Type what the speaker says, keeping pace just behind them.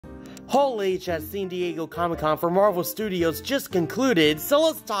Hall H at San Diego Comic-Con for Marvel Studios just concluded, so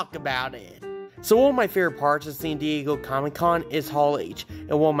let's talk about it. So one of my favorite parts of San Diego Comic-Con is Hall H,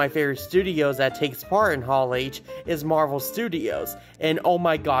 and one of my favorite studios that takes part in Hall H is Marvel Studios. And oh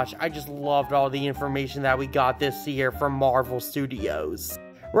my gosh, I just loved all the information that we got this year from Marvel Studios.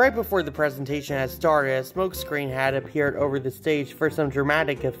 Right before the presentation had started, a smokescreen had appeared over the stage for some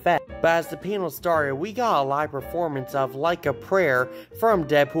dramatic effect. But as the panel started, we got a live performance of Like a Prayer from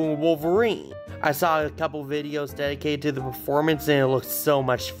Deadpool and Wolverine. I saw a couple videos dedicated to the performance and it looked so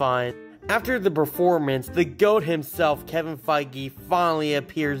much fun. After the performance, the GOAT himself, Kevin Feige, finally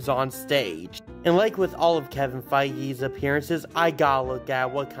appears on stage. And like with all of Kevin Feige's appearances, I gotta look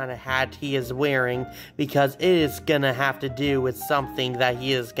at what kind of hat he is wearing, because it is gonna have to do with something that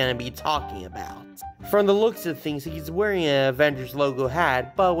he is gonna be talking about. From the looks of things, he's wearing an Avengers logo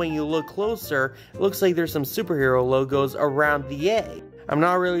hat, but when you look closer, it looks like there's some superhero logos around the A. I'm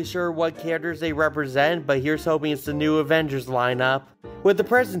not really sure what characters they represent, but here's hoping it's the new Avengers lineup. With the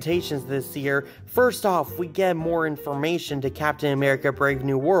presentations this year, first off, we get more information to Captain America Brave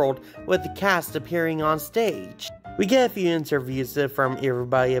New World with the cast appearing on stage. We get a few interviews from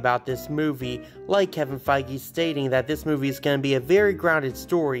everybody about this movie, like Kevin Feige stating that this movie is going to be a very grounded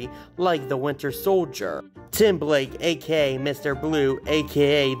story like The Winter Soldier. Tim Blake, aka Mr. Blue,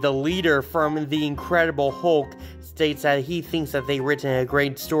 aka the leader from The Incredible Hulk, states that he thinks that they've written a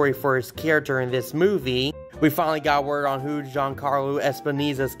great story for his character in this movie. We finally got word on who Giancarlo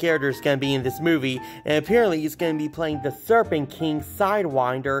Esposito's character is going to be in this movie, and apparently he's going to be playing the Serpent King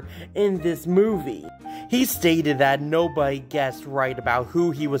Sidewinder in this movie. He stated that nobody guessed right about who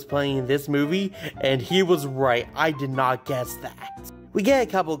he was playing in this movie, and he was right. I did not guess that. We get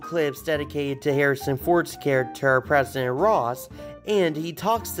a couple clips dedicated to Harrison Ford's character, President Ross, and he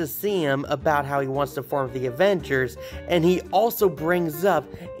talks to Sam about how he wants to form the Avengers, and he also brings up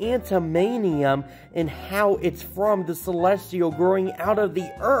Antimanium and how it's from the Celestial growing out of the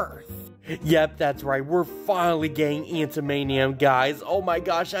Earth. Yep, that's right, we're finally getting Antimanium, guys. Oh my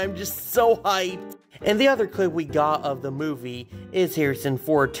gosh, I'm just so hyped. And the other clip we got of the movie is Harrison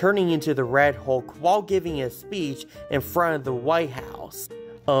Ford turning into the Red Hulk while giving a speech in front of the White House.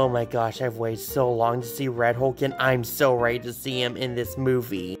 Oh my gosh, I've waited so long to see Red Hulk, and I'm so ready to see him in this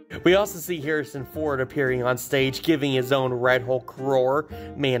movie. We also see Harrison Ford appearing on stage giving his own Red Hulk roar.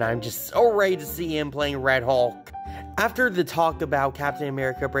 Man, I'm just so ready to see him playing Red Hulk. After the talk about Captain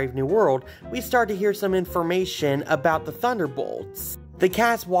America Brave New World, we start to hear some information about the Thunderbolts. The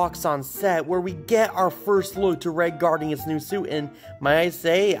cast walks on set where we get our first look to Red Guardian's new suit, and might I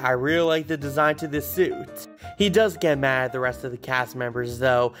say, I really like the design to this suit. He does get mad at the rest of the cast members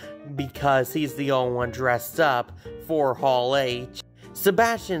though, because he's the only one dressed up for Hall H.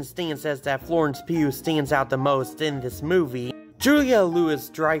 Sebastian Stan says that Florence Pugh stands out the most in this movie. Julia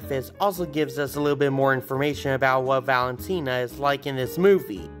Louis-Dreyfus also gives us a little bit more information about what Valentina is like in this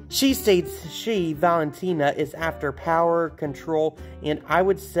movie. She states Valentina, is after power, control, and I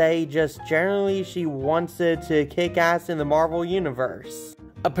would say just generally she wants it to kick ass in the Marvel Universe.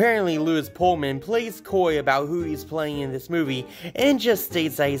 Apparently, Louis Pullman plays coy about who he's playing in this movie and just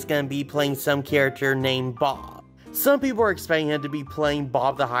states that he's going to be playing some character named Bob. Some people are expecting him to be playing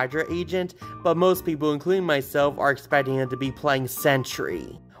Bob the Hydra agent, but most people, including myself, are expecting him to be playing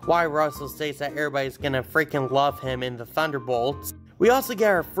Sentry. Wyatt Russell states that everybody's gonna freaking love him in the Thunderbolts. We also get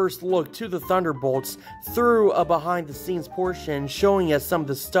our first look to the Thunderbolts through a behind the scenes portion showing us some of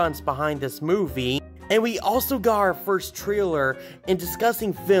the stunts behind this movie. And we also got our first trailer, and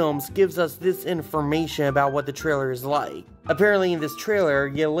Discussing Films gives us this information about what the trailer is like. Apparently in this trailer,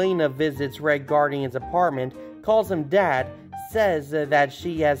 Yelena visits Red Guardian's apartment, calls him Dad, says that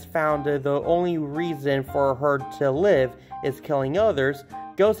she has found the only reason for her to live is killing others,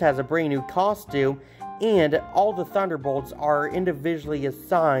 Ghost has a brand new costume, and all the Thunderbolts are individually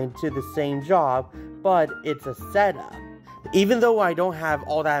assigned to the same job, but it's a setup. Even though I don't have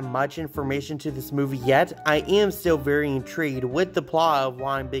all that much information to this movie yet, I am still very intrigued with the plot of what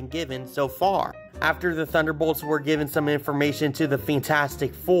I've been given so far. After the Thunderbolts, we're given some information to the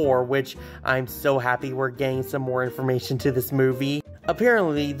Fantastic Four, which I'm so happy we're getting some more information to this movie.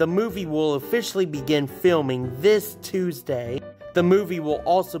 Apparently, the movie will officially begin filming this Tuesday. The movie will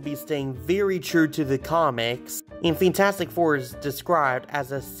also be staying very true to the comics, and Fantastic Four is described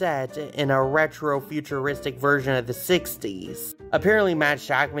as a set in a retro-futuristic version of the 60s. Apparently Matt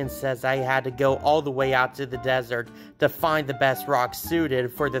Shakman says I had to go all the way out to the desert to find the best rock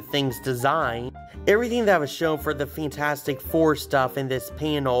suited for the thing's design. Everything that was shown for the Fantastic Four stuff in this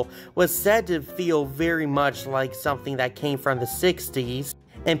panel was said to feel very much like something that came from the 60s.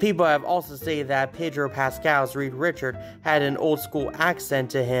 And people have also stated that Pedro Pascal's Reed Richards had an old school accent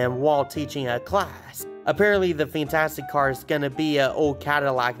to him while teaching a class. Apparently the Fantastic car is gonna be an old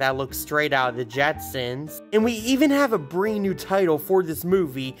Cadillac that looks straight out of the Jetsons. And we even have a brand new title for this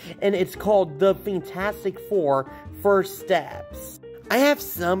movie, and it's called The Fantastic Four: First Steps. I have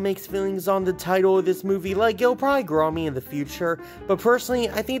some mixed feelings on the title of this movie, like it'll probably grow on me in the future, but personally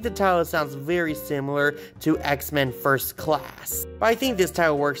I think the title sounds very similar to X-Men First Class. But I think this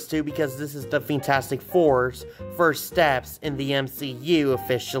title works too because this is the Fantastic Four's first steps in the MCU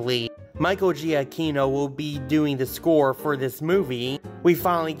officially. Michael Giacchino will be doing the score for this movie. We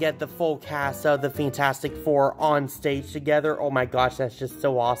finally get the full cast of the Fantastic Four on stage together. Oh my gosh, that's just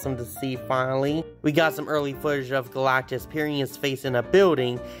so awesome to see finally. We got some early footage of Galactus peering his face in a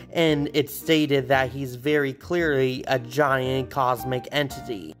building, and it's stated that he's very clearly a giant cosmic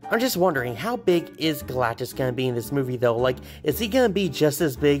entity. I'm just wondering, how big is Galactus gonna be in this movie though? Like, is he gonna be just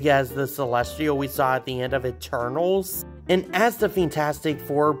as big as the Celestial we saw at the end of Eternals? And as the Fantastic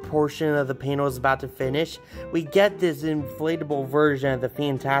Four portion of the panel is about to finish, we get this inflatable version of the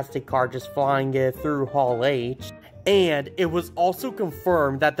Fantastic car just flying it through Hall H. And it was also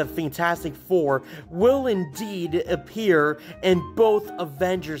confirmed that the Fantastic Four will indeed appear in both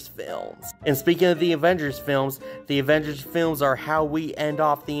Avengers films. And speaking of the Avengers films are how we end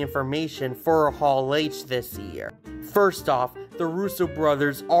off the information for Hall H this year. First off, the Russo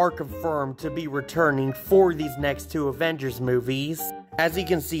brothers are confirmed to be returning for these next two Avengers movies. As you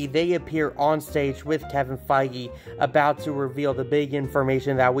can see, they appear on stage with Kevin Feige, about to reveal the big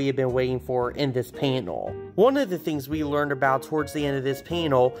information that we have been waiting for in this panel. One of the things we learned about towards the end of this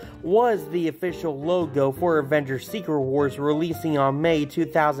panel was the official logo for Avengers Secret Wars releasing on May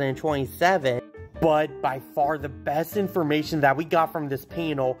 2027. But by far the best information that we got from this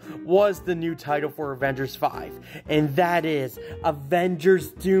panel was the new title for Avengers 5. And that is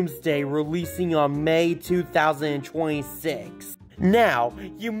Avengers Doomsday, releasing on May 2026. Now,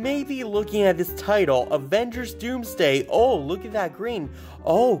 you may be looking at this title, Avengers Doomsday. Oh, look at that green.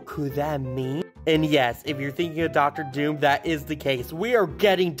 Oh, could that mean? And yes, if you're thinking of Doctor Doom, that is the case. We are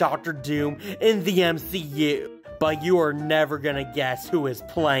getting Doctor Doom in the MCU. But you are never gonna guess who is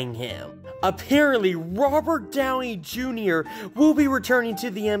playing him. Apparently, Robert Downey Jr. will be returning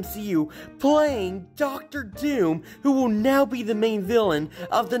to the MCU, playing Doctor Doom, who will now be the main villain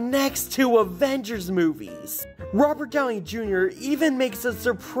of the next two Avengers movies. Robert Downey Jr. even makes a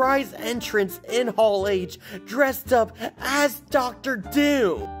surprise entrance in Hall H, dressed up as Doctor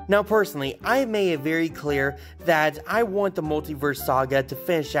Doom. Now personally, I made it very clear that I want the Multiverse Saga to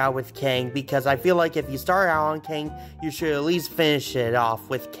finish out with Kang, because I feel like if you start out on Kang, you should at least finish it off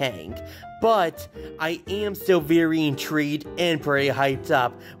with Kang. But I am still very intrigued and pretty hyped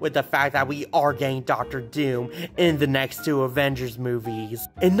up with the fact that we are getting Doctor Doom in the next two Avengers movies.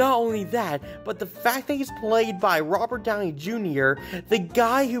 And not only that, but the fact that he's played by Robert Downey Jr., the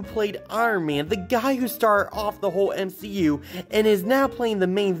guy who played Iron Man, the guy who started off the whole MCU, and is now playing the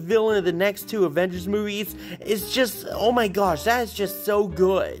main villain of the next two Avengers movies, is just, oh my gosh, that is just so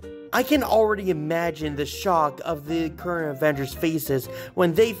good. I can already imagine the shock of the current Avengers faces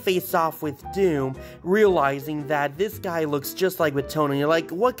when they face off with Doom, realizing that this guy looks just like with Tony.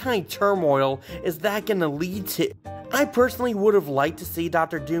 Like, what kind of turmoil is that gonna lead to? I personally would have liked to see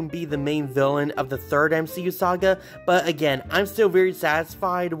Doctor Doom be the main villain of the third MCU saga, but again, I'm still very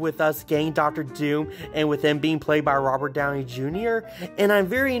satisfied with us getting Doctor Doom and with him being played by Robert Downey Jr., and I'm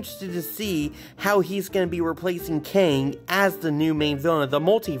very interested to see how he's going to be replacing Kang as the new main villain of the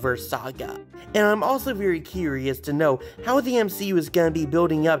Multiverse Saga. And I'm also very curious to know how the MCU is going to be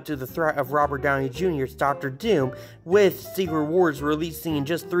building up to the threat of Robert Downey Jr.'s Doctor Doom, with Secret Wars releasing in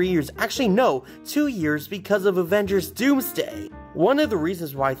just 3 years. Actually, no, 2 years, because of Avengers Doomsday. One of the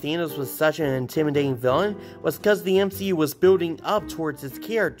reasons why Thanos was such an intimidating villain was because the MCU was building up towards his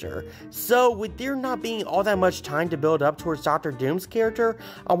character. So with there not being all that much time to build up towards Doctor Doom's character,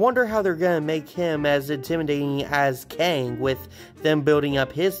 I wonder how they're gonna make him as intimidating as Kang, with them building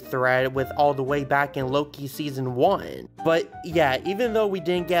up his threat with all the way back in Loki season 1. But yeah, even though we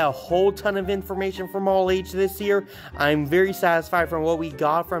didn't get a whole ton of information from Hall H this year, I'm very satisfied from what we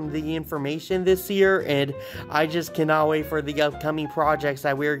got from the information this year, and I just cannot wait for the upcoming projects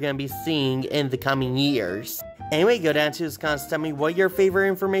that we're going to be seeing in the coming years. Anyway, go down to the comments, tell me what your favorite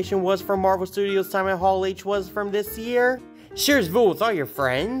information was from Marvel Studios' time at Hall H was from this year. Share this video with all your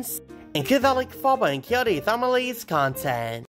friends, and click that like follow button, kia ora, content.